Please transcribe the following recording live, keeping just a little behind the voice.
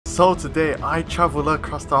So today I travel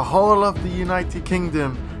across the whole of the United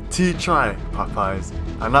Kingdom to try Popeyes.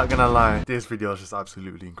 I'm not gonna lie, this video is just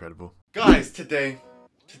absolutely incredible. Guys, today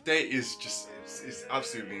is just, it's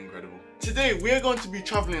absolutely incredible. Today we are going to be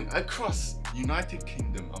traveling across United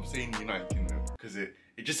Kingdom. I'm saying United Kingdom because it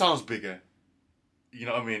just sounds bigger. You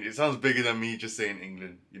know what I mean? It sounds bigger than me just saying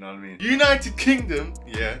England. You know what I mean? United Kingdom,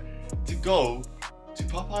 yeah, to go to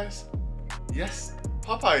Popeyes. Yes,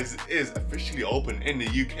 Popeyes is officially open in the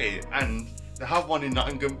UK and they have one in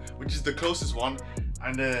Nottingham, which is the closest one.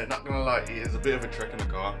 And not gonna lie, it is a bit of a trek in the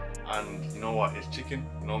car. And you know what? It's chicken.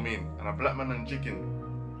 You know what I mean? And a black man and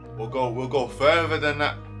chicken. We'll go further than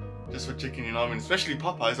that just for chicken. You know what I mean? Especially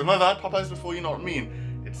Popeyes. I've never had Popeyes before. You know what I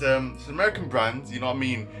mean? It's an American brand. You know what I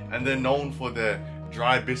mean? And they're known for their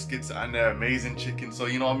dry biscuits and their amazing chicken. So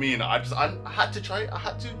you know what I mean? I had to try it. I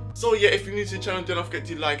had to. So yeah, if you're new to the channel, don't forget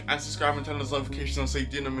to like and subscribe and turn on those notifications on so you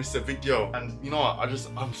didn't miss a video. And you know what?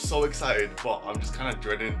 I'm so excited, but I'm just kind of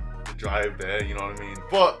dreading the drive there. You know what I mean?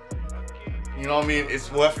 But you know what I mean? It's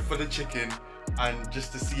worth it for the chicken and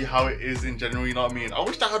just to see how it is in general. You know what I mean? I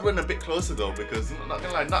wish I had went a bit closer though, because I'm not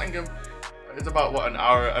gonna lie, Nottingham is about what, an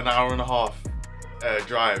hour and a half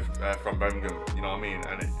drive from Birmingham. You know what I mean?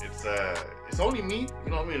 And it's only me.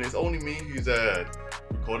 You know what I mean? It's only me who's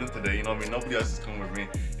recording today. You know what I mean? Nobody else is coming with me.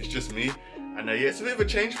 It's just me. And yeah, it's a bit of a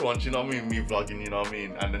change for once. You know what I mean? Me vlogging. You know what I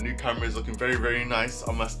mean? And the new camera is looking very, very nice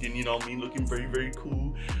on my skin. You know what I mean? Looking very, very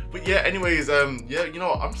cool. But yeah, anyways, yeah, you know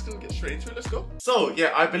what? I'm just gonna get straight into it. Let's go. So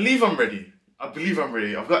yeah, I believe I'm ready. I've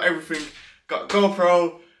got everything. Got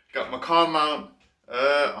GoPro. Got my car mount.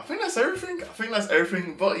 I think that's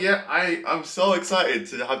everything. But yeah, I'm so excited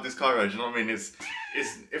to have this car ride. You know what I mean? It's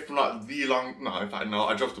if not the long. No, in fact, no.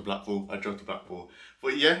 I drove to Blackpool.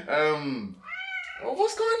 But yeah, oh,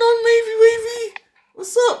 what's going on, Wavy?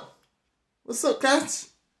 What's up? What's up, cat?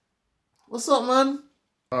 What's up, man?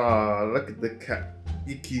 Oh, look at the cat.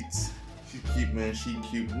 You cute. She's cute, man. She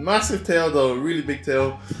cute. Massive tail though, really big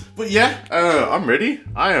tail. But yeah, I'm ready.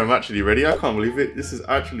 I am actually ready. I can't believe it. This is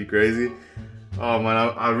actually crazy. Oh man,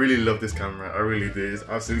 I really love this camera. I really do. It's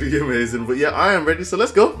absolutely amazing. But yeah, I am ready. So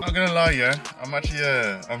let's go. Not gonna lie, yeah. I'm actually,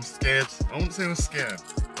 I'm scared. I won't say I'm scared,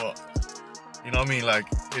 but you know what I mean? Like,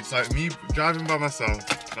 it's like me driving by myself.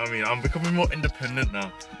 You know what I mean? I'm becoming more independent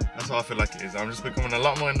now. That's what I feel like it is. I'm just becoming a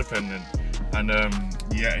lot more independent. And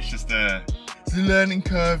yeah, it's just it's a learning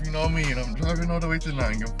curve, you know what I mean? I'm driving all the way to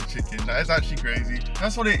Nottingham for chicken. That is actually crazy.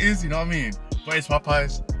 That's what it is, you know what I mean? But it's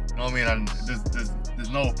Popeyes, you know what I mean? And there's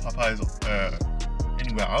no Popeyes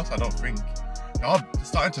anywhere else, I don't think. They're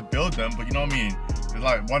starting to build them, but you know what I mean? There's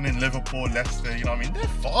like one in Liverpool, Leicester, you know what I mean? They're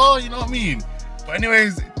far, you know what I mean? But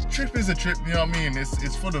anyways, trip is a trip, you know what I mean?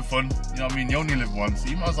 It's for the fun, you know what I mean? You only live once, so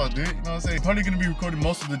you might as well do it, you know what I'm saying? Probably going to be recording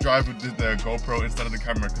most of the drive with the GoPro instead of the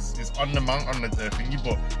camera, because it's on the mount on the thingy,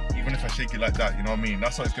 but even if I shake it like that, you know what I mean?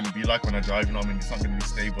 That's what it's going to be like when I drive, you know what I mean? It's not going to be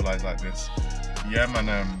stabilized like this. Yeah, man,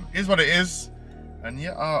 is what it is. And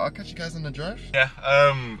yeah, I'll catch you guys on the drive. Yeah,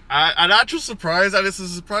 an actual surprise, and it's a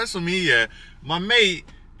surprise for me, yeah. My mate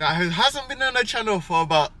that hasn't been on the channel for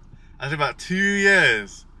about, I think about 2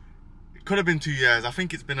 years. Could have been 2 years. I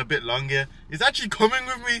think it's been a bit longer. He's actually coming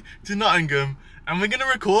with me to Nottingham and we're gonna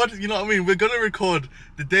record, you know what I mean? We're gonna record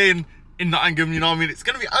the day in Nottingham, you know what I mean? It's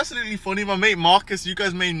gonna be absolutely funny. My mate Marcus, you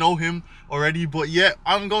guys may know him already, but yeah,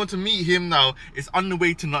 I'm going to meet him now. It's on the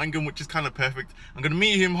way to Nottingham, which is kind of perfect. I'm gonna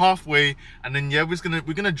meet him halfway and then yeah,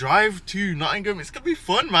 we're gonna drive to Nottingham. It's gonna be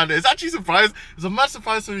fun, man. It's actually a surprise. It's a mad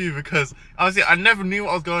surprise for me because obviously I never knew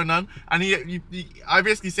what was going on, and I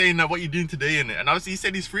basically saying that what you're doing today in it, and obviously he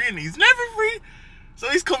said he's free and he's never free. So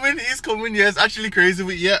he's coming. Yeah, it's actually crazy,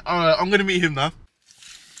 but yeah, I'm gonna meet him now.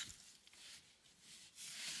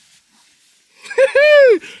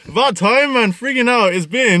 About time, man. Freaking out. It's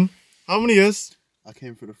been how many years? I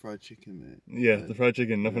came for the fried chicken, mate. Yeah, the fried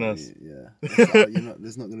chicken, nothing else. Yeah.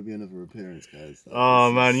 There's not going to be another appearance, guys.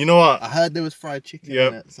 Oh, man. You know what? I heard there was fried chicken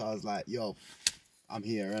in it, so I was like, yo, I'm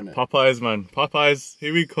here, innit? Popeyes, man. Popeyes,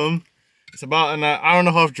 here we come. It's about an hour and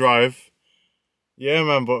a half drive. Yeah,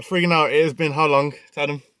 man, but freaking out. It has been how long,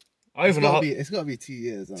 Adam? It's got to be 2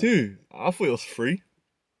 years. 2? I thought it was 3.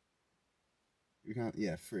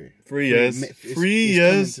 Yeah, 3. 3 years. 3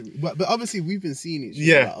 years. But obviously we've been seeing each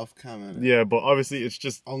other like off cam. Yeah, but obviously it's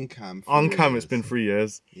just on cam. On cam, it's been 3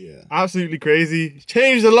 years. Yeah. Absolutely crazy.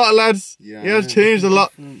 Changed a lot, lads. Yeah. He has changed a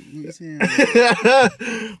lot.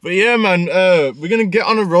 But yeah, man, we're gonna get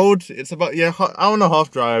on the road. It's about hour and a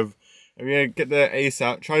half drive. And we're gonna get there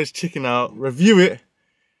ASAP. Try this chicken out. Review it.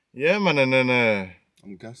 Yeah, man, and then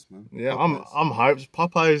I'm gassed, man. Yeah, Popeyes. I'm hyped.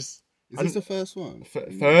 Popeyes. Is this the first one?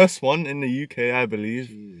 First one in the UK, I believe.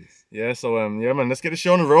 Jeez. Yeah, so yeah, man, let's get the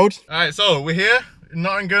show on the road. All right, so we're here. in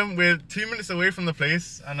Nottingham. We're 2 minutes away from the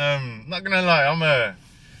place, and not gonna lie, I'm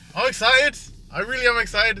excited. I really am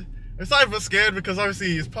excited. I'm excited but scared because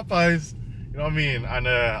obviously it's Popeyes, you know what I mean? And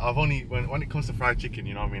I've only, when it comes to fried chicken,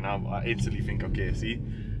 you know what I mean, I instantly think of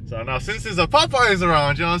KFC. So now since there's a Popeyes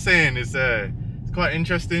around, you know what I'm saying, it's quite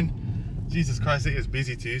interesting. Jesus Christ, it is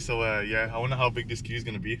busy too, so yeah, I wonder how big this queue is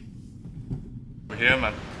gonna be. We're here,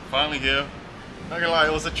 man, finally here. Not gonna lie,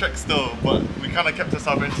 it was a trek still, but we kind of kept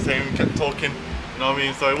ourselves entertained, kept talking, you know what I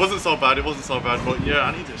mean? So it wasn't so bad, but yeah,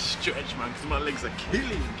 I need to stretch, man, because my legs are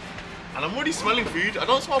killing. And I'm already smelling food. I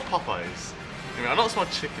don't smell Popeyes. I mean, I don't smell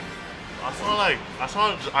chicken.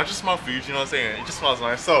 I just smell food, you know what I'm saying? It just smells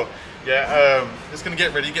nice. So, yeah, just gonna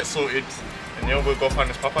get ready, get sorted, and yeah, we'll go find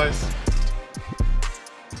this Popeyes.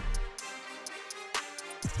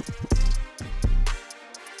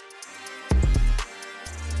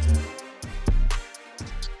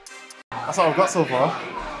 That's what I've got so far.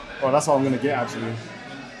 Well, that's what I'm gonna get actually.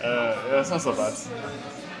 Yeah, it's not so bad.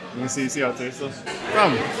 You can see how it tastes.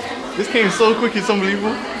 Fam, this came so quick, it's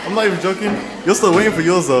unbelievable. I'm not even joking. You're still waiting for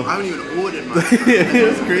yours though. I haven't even ordered, man.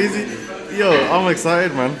 It's crazy. Yo, I'm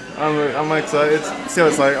excited, man. I'm excited. See how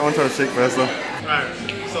it's like. I want to try to shake first though. Alright,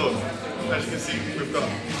 so as you can see, we've got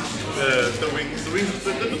the wings. The wings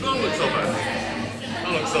don't look so bad.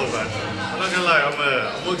 Don't look so bad. I'm not gonna lie, I'm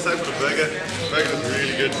more excited for the burger. The burger's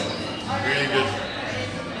really good. Really good.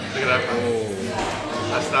 Look at that. Oh.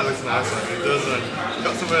 That looks nice, man. It does, man.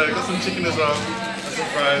 Got some chicken as well, got some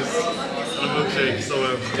fries, and a milkshake. So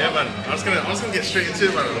yeah, man. I'm just gonna get straight into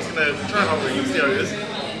it, man. I'm just gonna try hot wings, see how it is.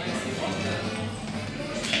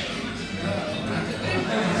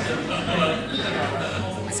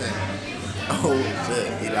 Oh shit,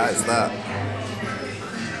 he likes that.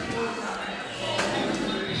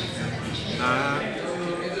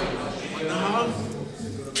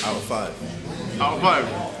 Out of 5. Out of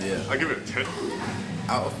 5? Yeah. I give it a 10.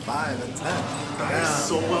 Out of 5 and 10. That is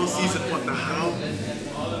so well seasoned. What the hell?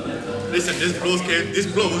 Listen, this blows yeah. This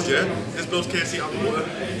blows KFC out the water.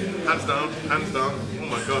 Hands down, hands down. Oh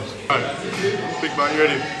my god. Alright, big bite, you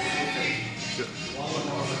ready?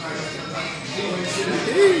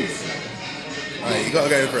 Alright, you gotta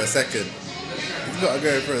go for a second. You gotta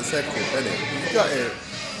go for a second, innit? You got it.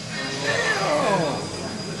 Oh.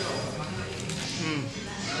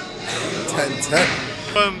 10-10.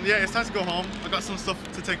 Yeah, it's time to go home. I got some stuff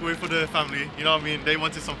to take away for the family. You know what I mean? They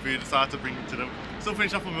wanted some food, so I had to bring it to them. Still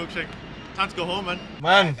finish off a milkshake. Time to go home, man.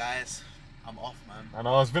 Man. Right, guys, I'm off, man. I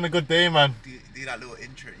know, it's been a good day, man. Do that little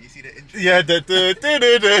intro. You see the intro? Yeah, yeah,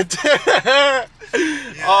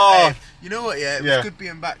 oh. Hey, you know what, yeah? It was good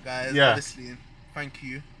being back, guys. Yeah. Obviously, thank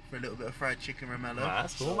you for a little bit of fried chicken ramello. Nah,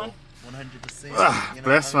 that's cool, man. 100%. You know,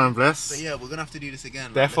 bless, man, bless. But yeah, we're gonna have to do this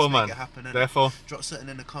again. Therefore, like, let's man. make it happen, Therefore. Drop something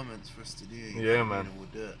in the comments for us to do. Yeah, man. And we'll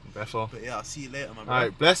do it. Therefore. But yeah, I'll see you later, man. Bro.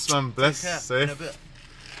 Alright, bless, man, bless. Safe. In a bit.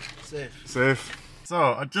 Safe. Safe.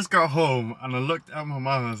 So, I just got home and I looked at my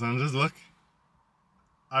mama's and just look.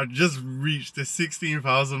 I just reached the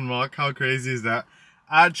 16,000 mark. How crazy is that?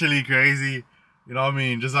 Actually crazy. You know what I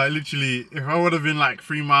mean? Just like literally, if I would have been like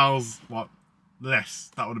 3 miles, less,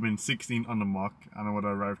 that would have been 16 on the mark and I would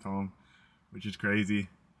have arrived home. Which is crazy.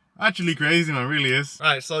 Actually crazy, man, really is.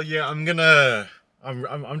 Alright, so yeah, I'm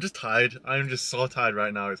just tired. I'm just so tired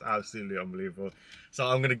right now. It's absolutely unbelievable. So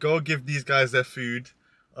I'm gonna go give these guys their food.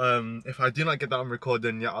 If I do not get that on record,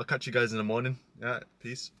 then yeah, I'll catch you guys in the morning. Yeah,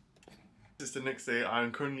 peace. It's the next day.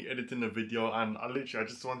 I'm currently editing the video, and I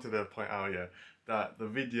just wanted to point out, yeah, that the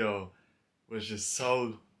video was just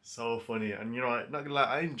so funny. And you know, not gonna lie,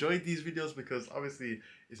 I enjoyed these videos because obviously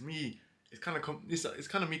it's me. It's kind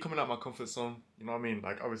of me coming out my comfort zone, you know what I mean?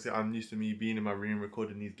 Like, obviously, I'm used to me being in my room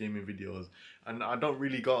recording these gaming videos, and I don't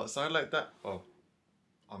really go outside like that. Oh,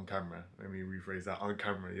 on camera. Let me rephrase that. On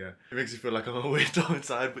camera, yeah. It makes you feel like I'm a weirdo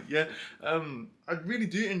inside, but yeah. I really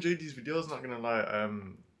do enjoy these videos, not gonna lie.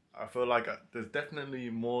 I feel like there's definitely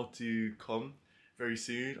more to come very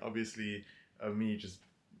soon. Obviously, me just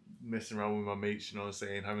messing around with my mates, you know what I'm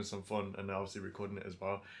saying, having some fun, and obviously recording it as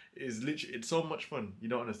well. It's so much fun. You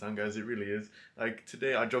don't understand, guys. It really is. Like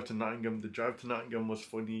today I drove to Nottingham. The drive to Nottingham was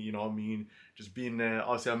funny, you know what I mean? Just being there.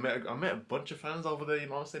 Obviously I met a bunch of fans over there, you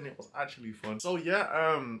know what I'm saying? It was actually fun. So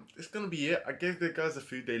yeah, it's gonna be it. I gave the guys the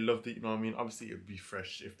food, they loved it, you know what I mean? Obviously it would be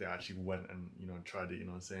fresh if they actually went and, you know, tried it, you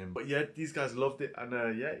know what I'm saying? But yeah, these guys loved it, and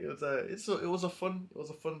yeah, it was a fun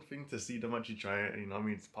thing to see them actually try it, you know what I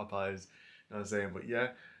mean? It's Popeyes, you know what I'm saying? But yeah,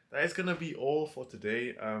 that is gonna be all for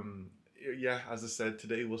today. Yeah, as I said,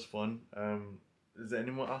 today was fun. Is there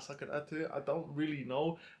anyone else I could add to it? I don't really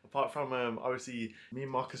know. Apart from obviously me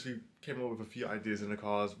and Marcus, we came up with a few ideas in the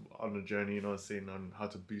cars on the journey, you know, saying on how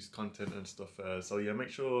to boost content and stuff. So yeah, make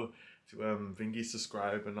sure to thingy,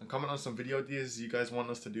 subscribe and comment on some video ideas you guys want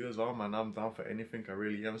us to do as well, man. I'm down for anything, I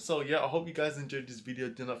really am. So yeah, I hope you guys enjoyed this video.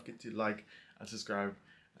 Do not forget to like and subscribe.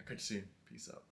 I'll catch you soon. Peace out.